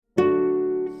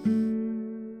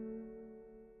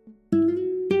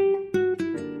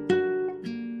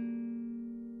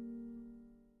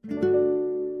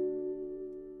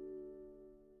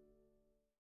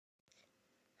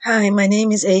Hi, my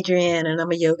name is Adrienne, and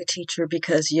I'm a yoga teacher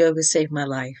because yoga saved my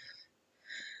life.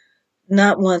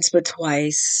 Not once, but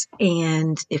twice.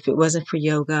 And if it wasn't for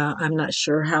yoga, I'm not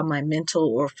sure how my mental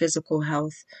or physical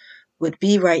health would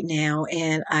be right now.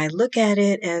 And I look at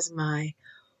it as my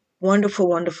wonderful,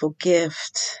 wonderful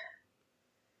gift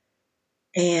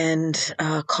and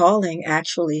calling,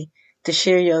 actually, to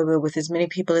share yoga with as many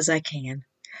people as I can.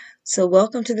 So,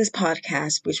 welcome to this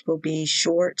podcast, which will be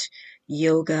short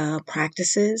yoga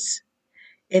practices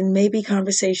and maybe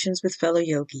conversations with fellow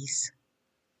yogis.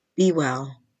 Be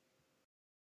well.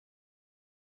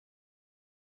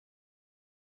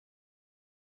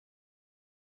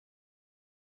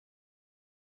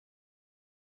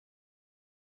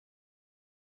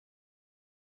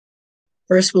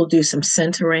 First, we'll do some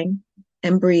centering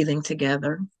and breathing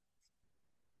together.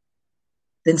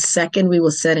 Then, second, we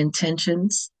will set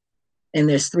intentions. And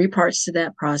there's three parts to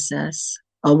that process.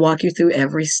 I'll walk you through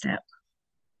every step.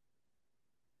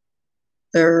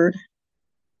 Third,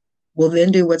 we'll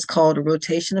then do what's called a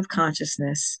rotation of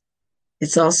consciousness.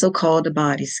 It's also called a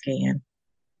body scan.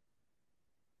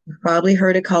 You've probably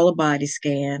heard it called a body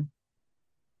scan.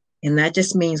 And that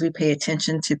just means we pay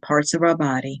attention to parts of our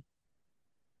body.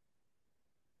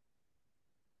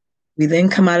 We then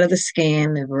come out of the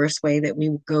scan the reverse way that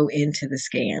we go into the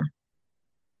scan.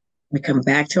 We come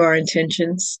back to our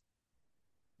intentions,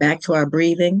 back to our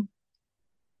breathing,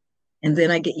 and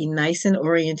then I get you nice and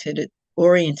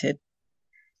oriented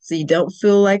so you don't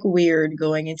feel like weird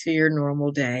going into your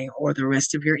normal day or the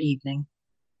rest of your evening.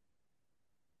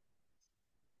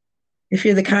 If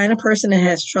you're the kind of person that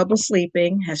has trouble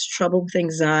sleeping, has trouble with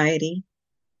anxiety,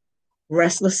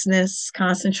 restlessness,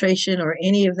 concentration, or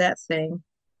any of that thing,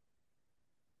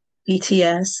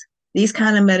 PTS, these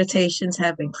kind of meditations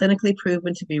have been clinically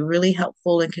proven to be really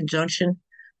helpful in conjunction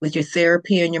with your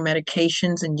therapy and your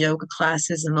medications and yoga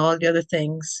classes and all the other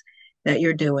things that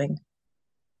you're doing.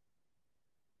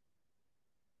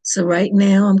 So right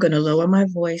now, I'm going to lower my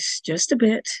voice just a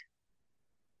bit.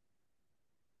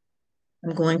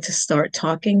 I'm going to start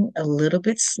talking a little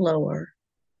bit slower.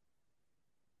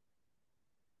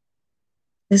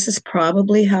 This is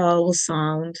probably how I will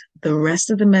sound the rest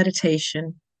of the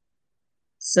meditation,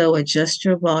 so adjust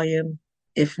your volume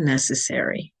if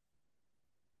necessary.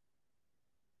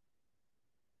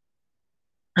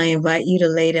 I invite you to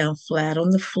lay down flat on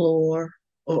the floor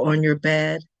or on your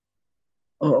bed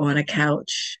or on a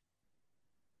couch.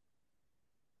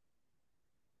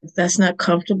 If that's not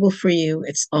comfortable for you,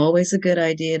 it's always a good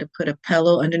idea to put a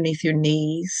pillow underneath your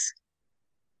knees,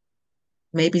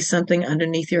 maybe something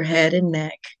underneath your head and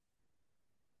neck.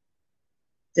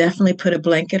 Definitely put a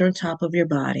blanket on top of your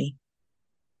body.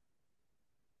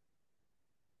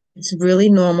 It's really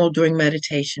normal during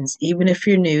meditations, even if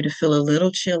you're new, to feel a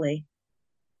little chilly.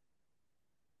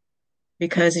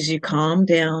 Because as you calm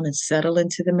down and settle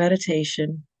into the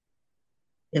meditation,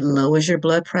 it lowers your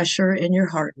blood pressure and your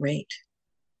heart rate.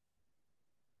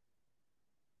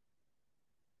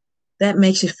 That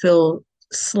makes you feel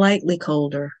slightly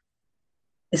colder.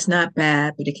 It's not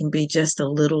bad, but it can be just a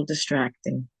little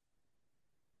distracting.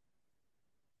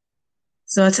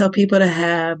 So I tell people to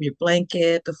have your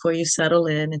blanket before you settle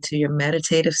in into your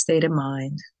meditative state of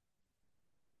mind.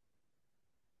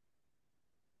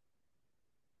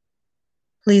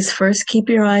 Please first keep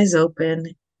your eyes open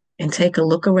and take a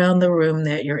look around the room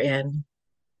that you're in.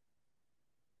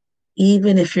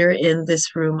 Even if you're in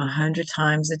this room 100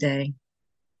 times a day,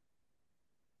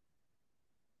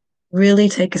 really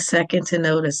take a second to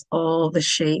notice all the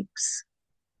shapes,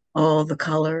 all the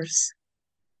colors,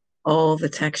 all the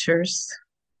textures.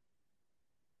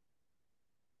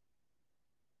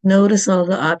 Notice all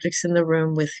the objects in the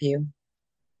room with you.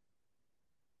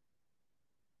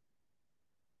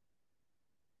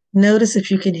 Notice if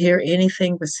you can hear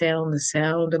anything but the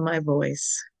sound of my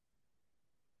voice.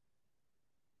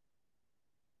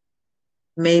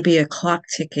 Maybe a clock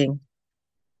ticking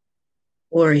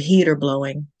or a heater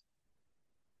blowing.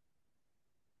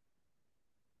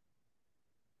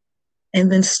 And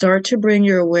then start to bring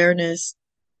your awareness,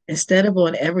 instead of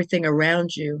on everything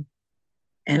around you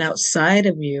and outside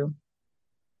of you,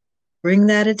 bring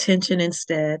that attention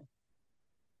instead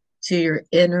to your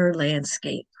inner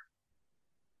landscape.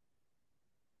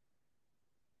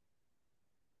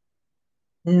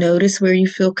 Notice where you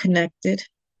feel connected,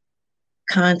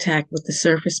 contact with the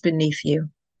surface beneath you.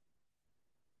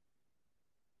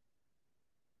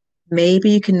 Maybe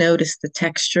you can notice the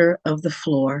texture of the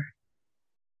floor.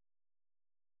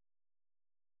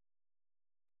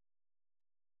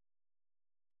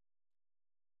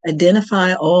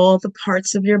 Identify all the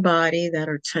parts of your body that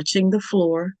are touching the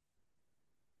floor,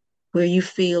 where you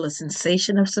feel a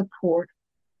sensation of support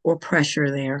or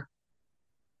pressure there.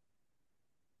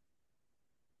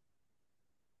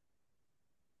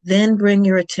 Then bring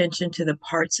your attention to the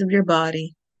parts of your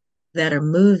body that are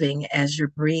moving as you're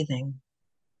breathing.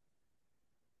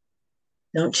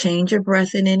 Don't change your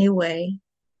breath in any way.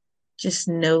 Just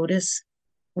notice,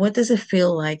 what does it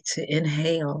feel like to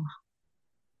inhale?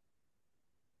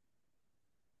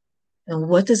 And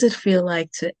what does it feel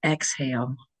like to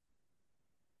exhale?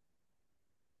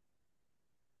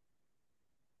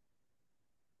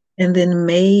 And then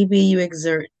maybe you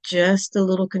exert just a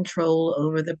little control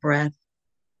over the breath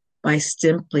by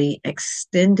simply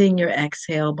extending your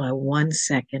exhale by 1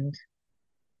 second.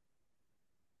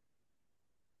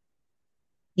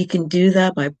 You can do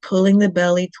that by pulling the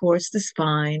belly towards the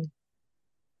spine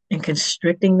and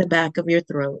constricting the back of your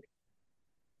throat,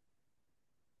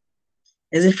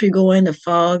 as if you're going to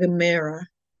fog a mirror.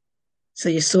 So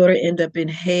you sort of end up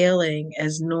inhaling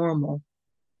as normal,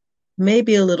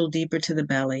 maybe a little deeper to the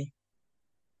belly,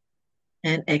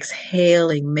 and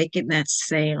exhaling, making that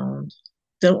sound.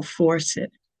 Don't force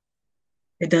it.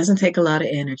 It doesn't take a lot of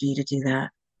energy to do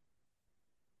that,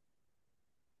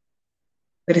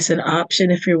 but it's an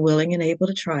option if you're willing and able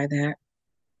to try that.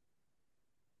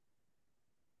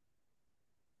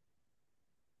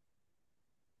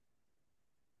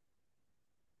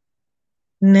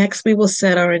 Next, we will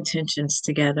set our intentions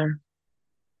together.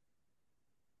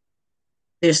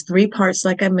 There's 3 parts,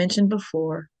 like I mentioned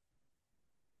before.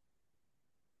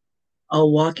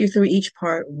 I'll walk you through each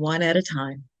part one at a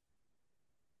time.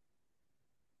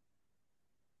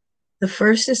 The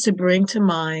first is to bring to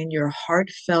mind your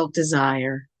heartfelt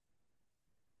desire.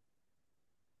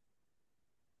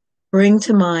 Bring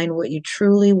to mind what you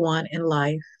truly want in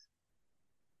life.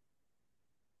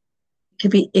 It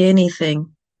could be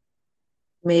anything.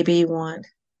 Maybe you want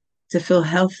to feel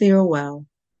healthy or well.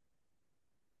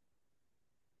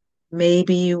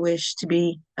 Maybe you wish to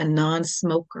be a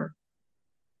non-smoker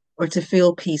or to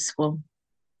feel peaceful.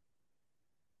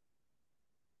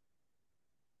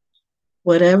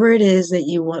 Whatever it is that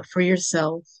you want for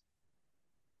yourself,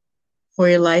 for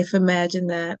your life, imagine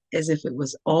that as if it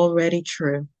was already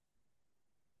true.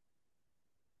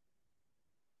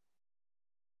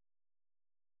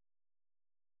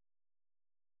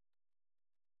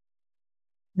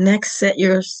 Next, set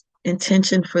your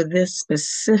intention for this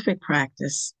specific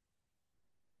practice.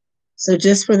 So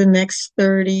just for the next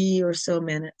 30 or so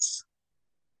minutes,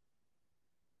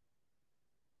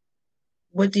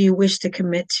 what do you wish to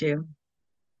commit to?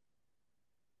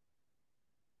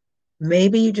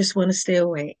 Maybe you just want to stay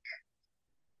awake.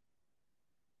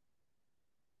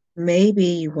 Maybe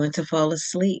you want to fall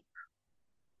asleep.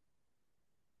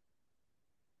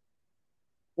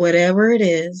 Whatever it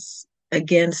is,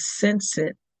 again, sense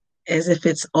it as if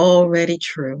it's already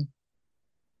true.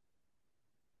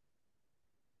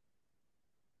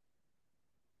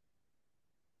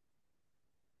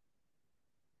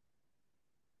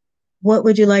 What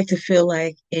would you like to feel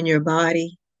like in your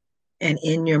body and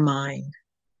in your mind?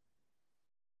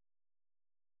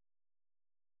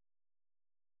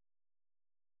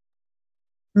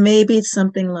 Maybe it's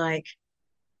something like,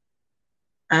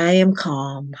 I am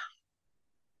calm.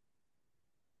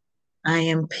 I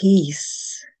am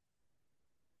peace.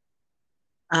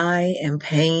 I am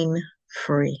pain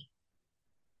free.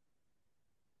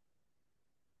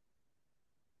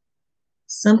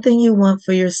 Something you want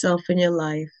for yourself in your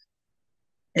life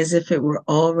as if it were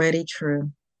already true.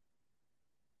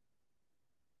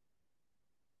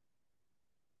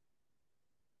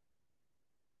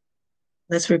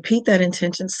 Let's repeat that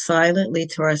intention silently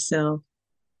to ourselves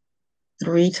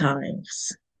 3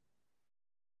 times.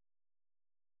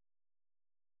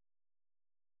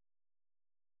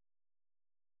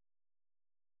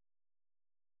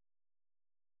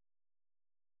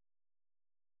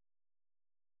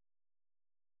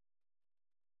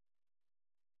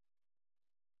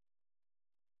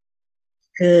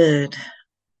 Good.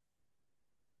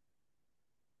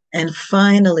 And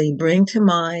finally, bring to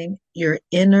mind your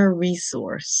inner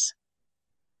resource.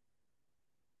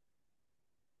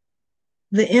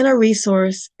 The inner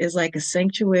resource is like a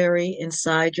sanctuary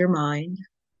inside your mind.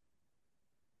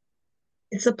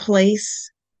 It's a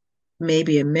place,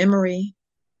 maybe a memory,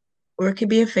 or it could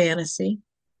be a fantasy.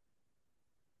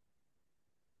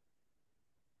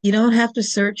 You don't have to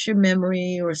search your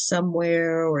memory or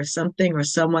somewhere or something or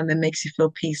someone that makes you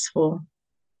feel peaceful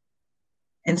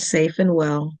and safe and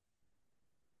well.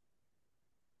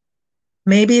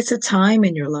 Maybe it's a time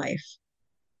in your life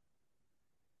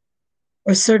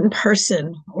or a certain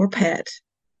person or pet.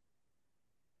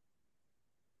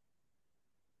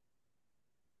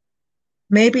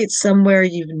 Maybe it's somewhere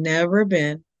you've never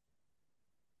been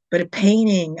but a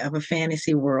painting of a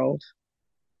fantasy world.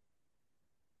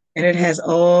 And it has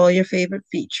all your favorite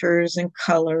features and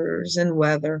colors and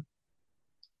weather.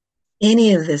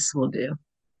 Any of this will do.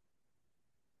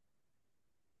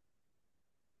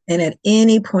 And at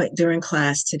any point during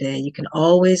class today, you can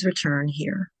always return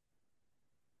here.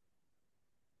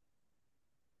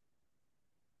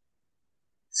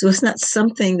 So it's not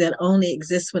something that only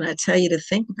exists when I tell you to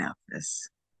think about this.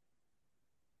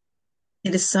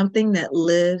 It is something that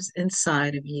lives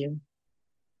inside of you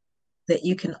that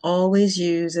you can always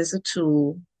use as a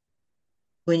tool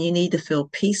when you need to feel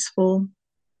peaceful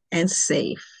and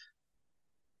safe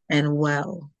and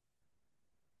well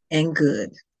and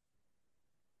good.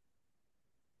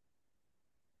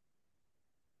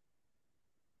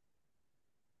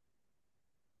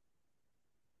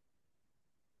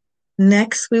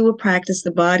 Next, we will practice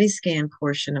the body scan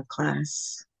portion of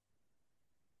class.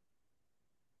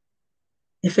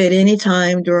 If at any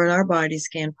time during our body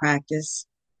scan practice,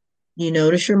 you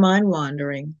notice your mind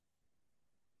wandering,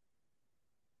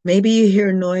 maybe you hear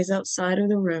a noise outside of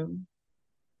the room,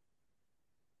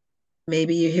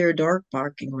 maybe you hear a dog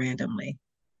barking randomly,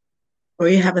 or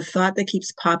you have a thought that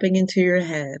keeps popping into your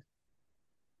head.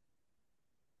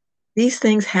 These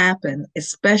things happen,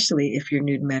 especially if you're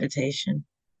new to meditation.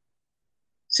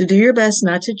 So do your best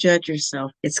not to judge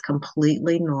yourself. It's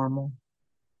completely normal.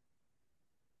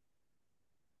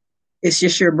 It's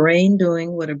just your brain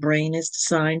doing what a brain is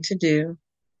designed to do.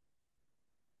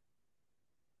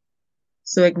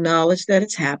 So acknowledge that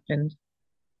it's happened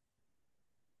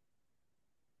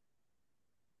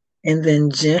and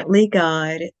then gently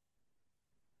guide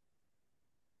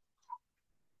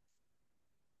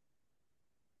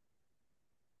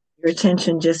your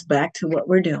attention just back to what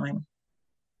we're doing.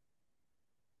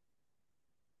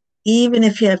 Even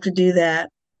if you have to do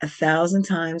that 1,000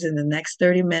 times in the next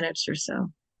 30 minutes or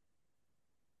so.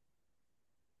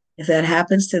 If that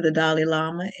happens to the Dalai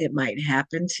Lama, it might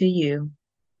happen to you.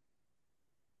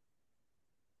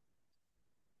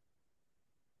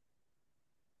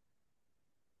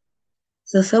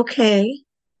 So it's okay.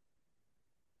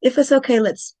 If it's okay,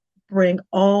 let's bring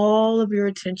all of your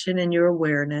attention and your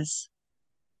awareness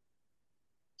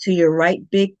to your right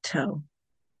big toe.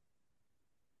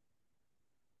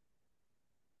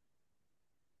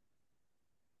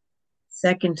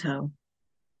 Second toe,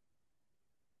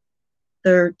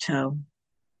 third toe,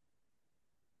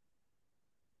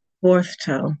 fourth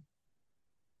toe,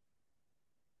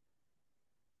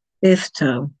 fifth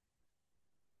toe.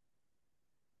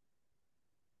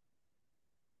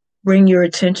 Bring your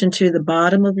attention to the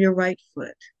bottom of your right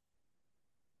foot,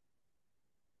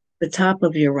 the top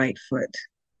of your right foot.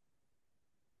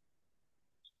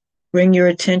 Bring your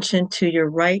attention to your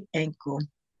right ankle.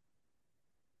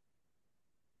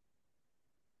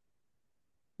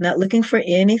 Not looking for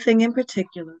anything in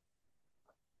particular.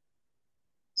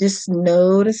 Just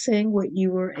noticing what you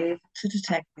were able to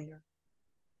detect there.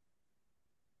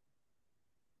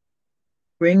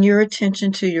 Bring your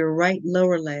attention to your right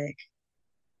lower leg,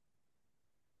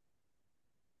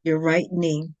 your right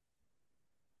knee.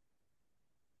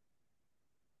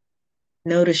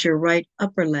 Notice your right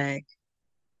upper leg,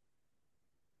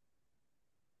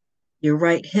 your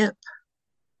right hip.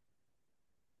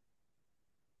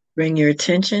 Bring your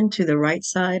attention to the right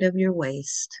side of your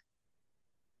waist,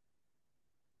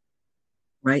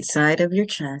 right side of your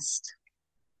chest.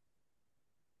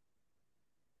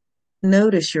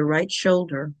 Notice your right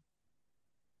shoulder,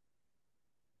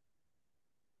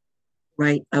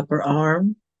 right upper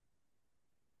arm.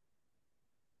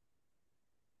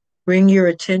 Bring your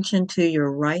attention to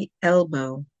your right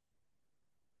elbow,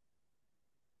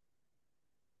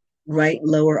 right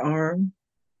lower arm.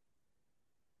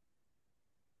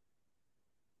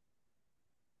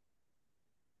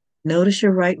 Notice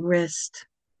your right wrist.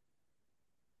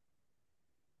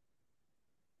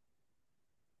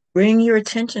 Bring your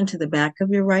attention to the back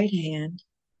of your right hand,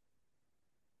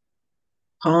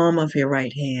 palm of your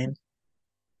right hand.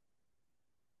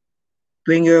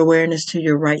 Bring your awareness to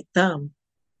your right thumb,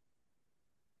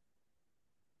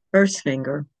 first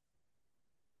finger,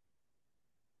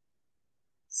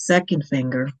 second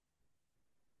finger,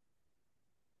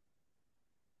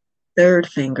 third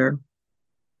finger,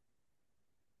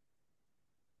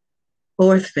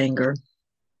 fourth finger.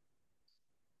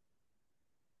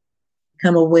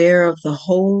 Become aware of the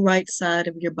whole right side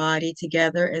of your body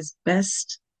together as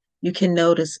best you can.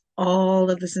 Notice all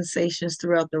of the sensations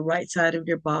throughout the right side of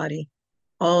your body,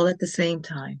 all at the same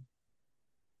time.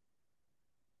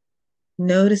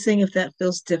 Noticing if that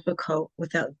feels difficult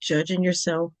without judging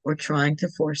yourself or trying to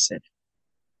force it.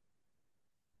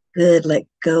 Good, let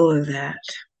go of that.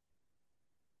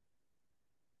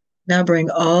 Now bring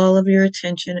all of your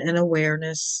attention and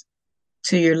awareness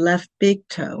to your left big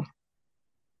toe,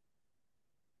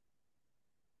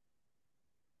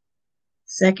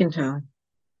 second toe,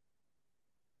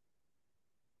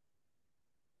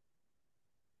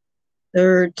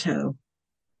 third toe,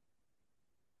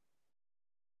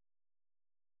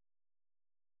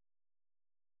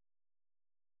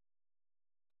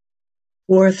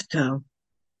 fourth toe,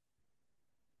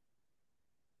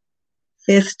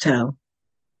 fifth toe.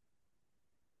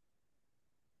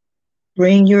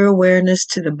 Bring your awareness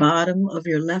to the bottom of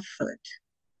your left foot,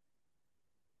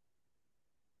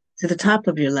 to the top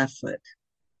of your left foot.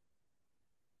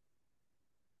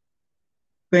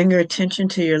 Bring your attention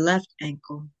to your left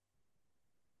ankle,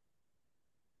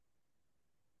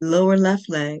 lower left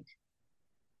leg.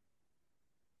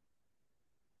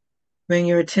 Bring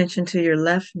your attention to your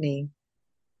left knee,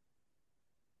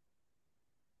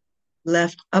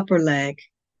 left upper leg.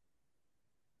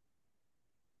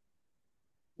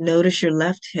 Notice your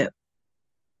left hip,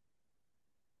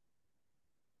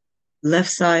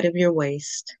 left side of your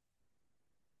waist,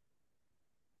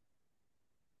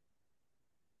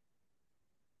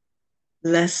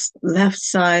 left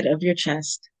side of your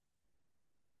chest.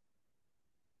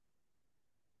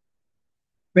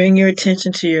 Bring your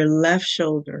attention to your left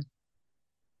shoulder,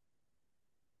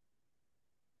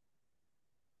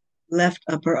 left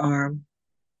upper arm.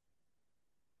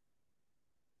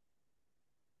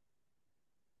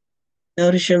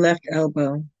 Notice your left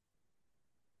elbow,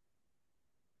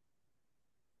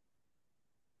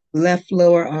 left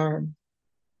lower arm.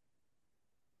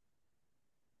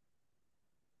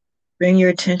 Bring your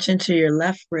attention to your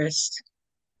left wrist,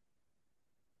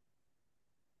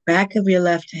 back of your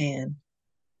left hand,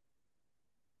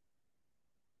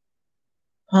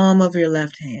 palm of your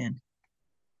left hand.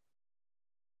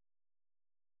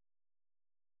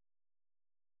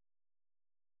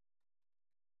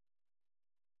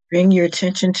 Bring your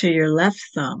attention to your left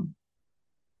thumb,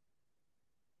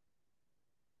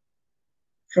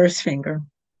 first finger,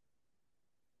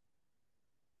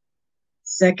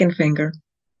 second finger,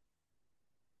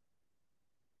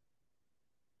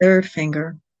 third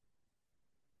finger,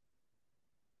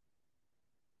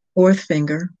 fourth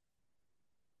finger.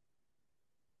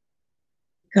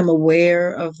 Become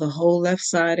aware of the whole left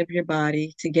side of your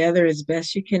body together as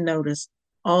best you can. Notice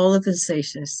all of the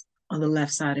sensations on the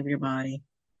left side of your body,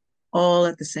 all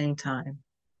at the same time.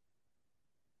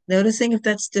 Noticing if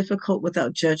that's difficult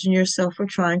without judging yourself or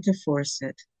trying to force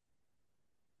it.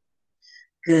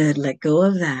 Good, let go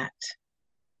of that.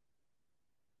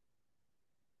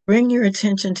 Bring your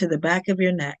attention to the back of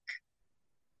your neck,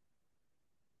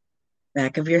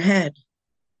 back of your head,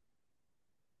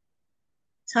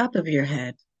 top of your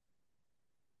head,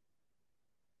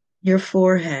 your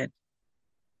forehead,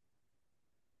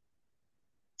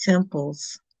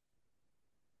 temples,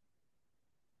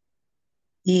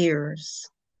 ears,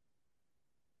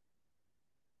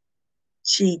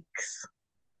 cheeks,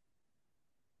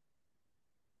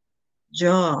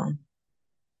 jaw,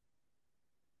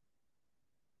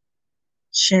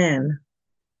 chin,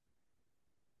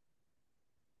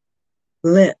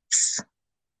 lips,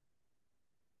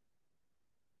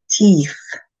 teeth,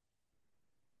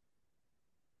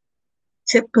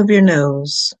 tip of your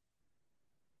nose,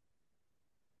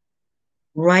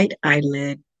 right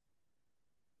eyelid,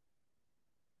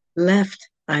 left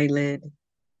eyelid,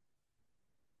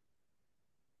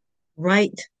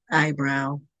 right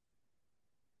eyebrow,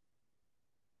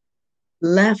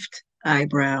 left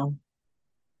eyebrow,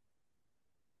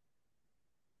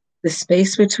 the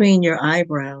space between your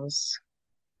eyebrows.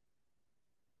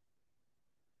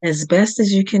 As best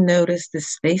as you can notice the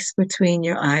space between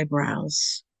your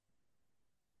eyebrows.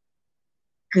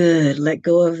 Good, let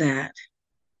go of that.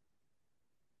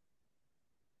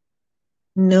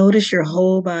 Notice your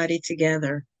whole body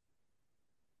together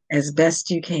as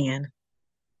best you can.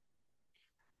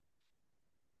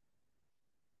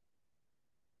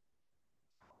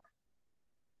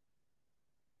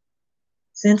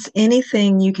 Sense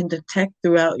anything you can detect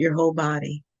throughout your whole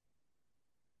body,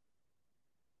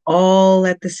 all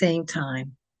at the same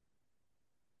time.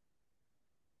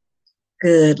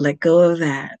 Good, let go of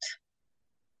that.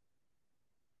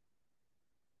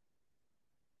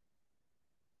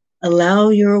 Allow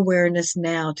your awareness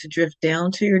now to drift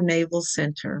down to your navel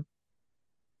center.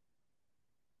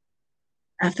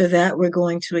 After that, we're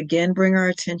going to again bring our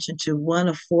attention to one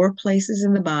of 4 places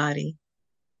in the body.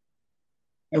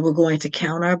 And we're going to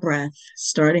count our breath,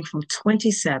 starting from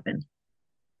 27.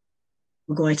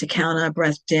 We're going to count our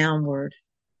breath downward,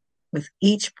 with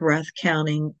each breath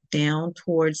counting down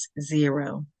towards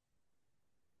 0.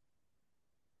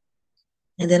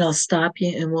 And then I'll stop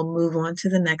you and we'll move on to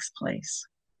the next place.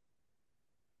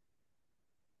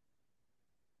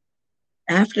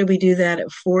 After we do that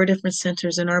at 4 different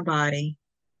centers in our body,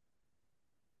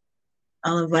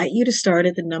 I'll invite you to start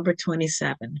at the number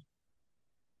 27.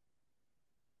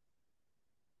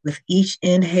 With each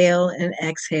inhale and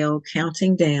exhale,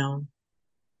 counting down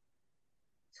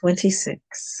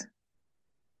 26,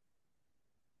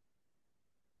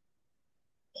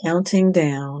 counting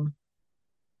down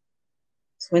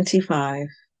 25,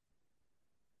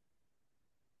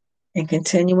 and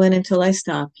continuing until I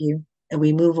stop you and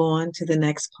we move on to the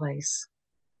next place.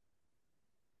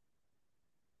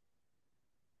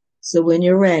 So when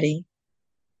you're ready,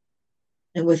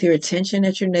 and with your attention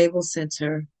at your navel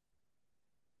center,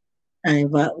 I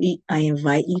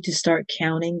invite you to start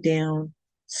counting down,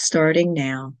 starting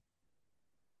now.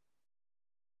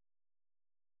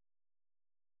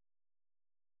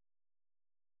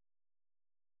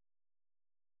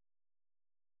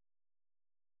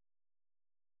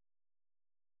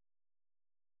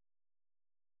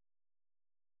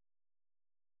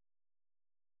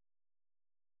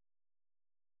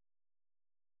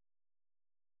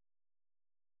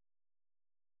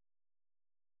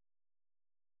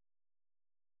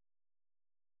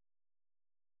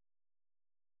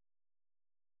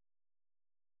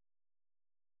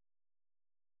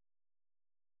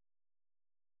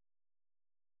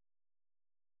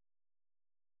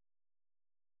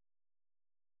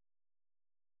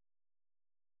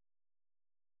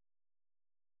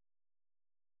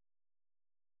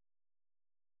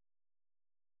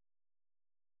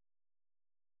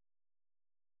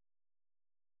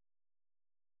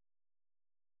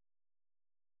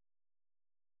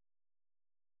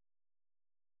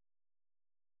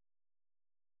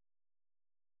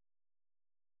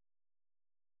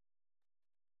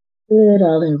 Good.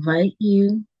 I'll invite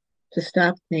you to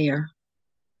stop there.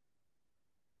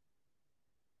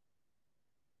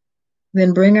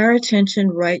 Then bring our attention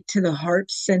right to the heart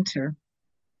center.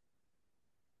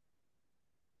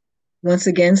 Once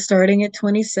again, starting at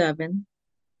 27,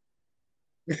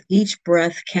 with each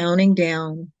breath counting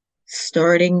down,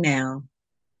 starting now.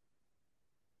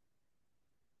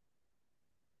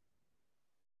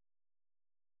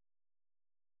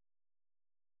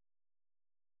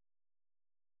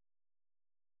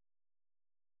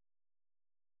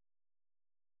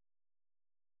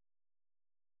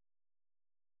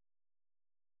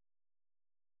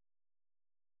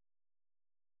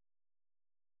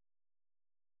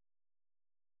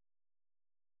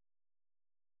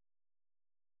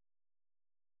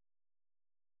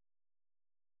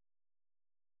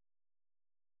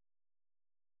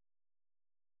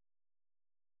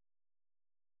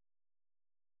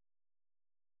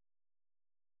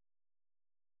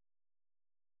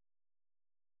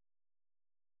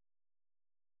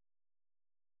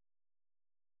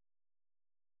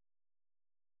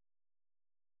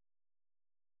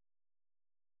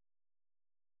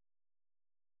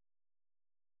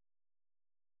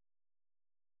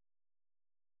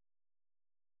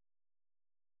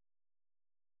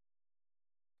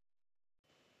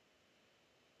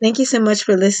 Thank you so much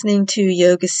for listening to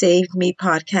Yoga Saved Me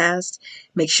podcast.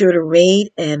 Make sure to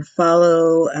rate and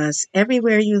follow us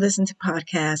everywhere you listen to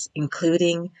podcasts,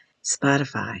 including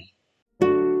Spotify.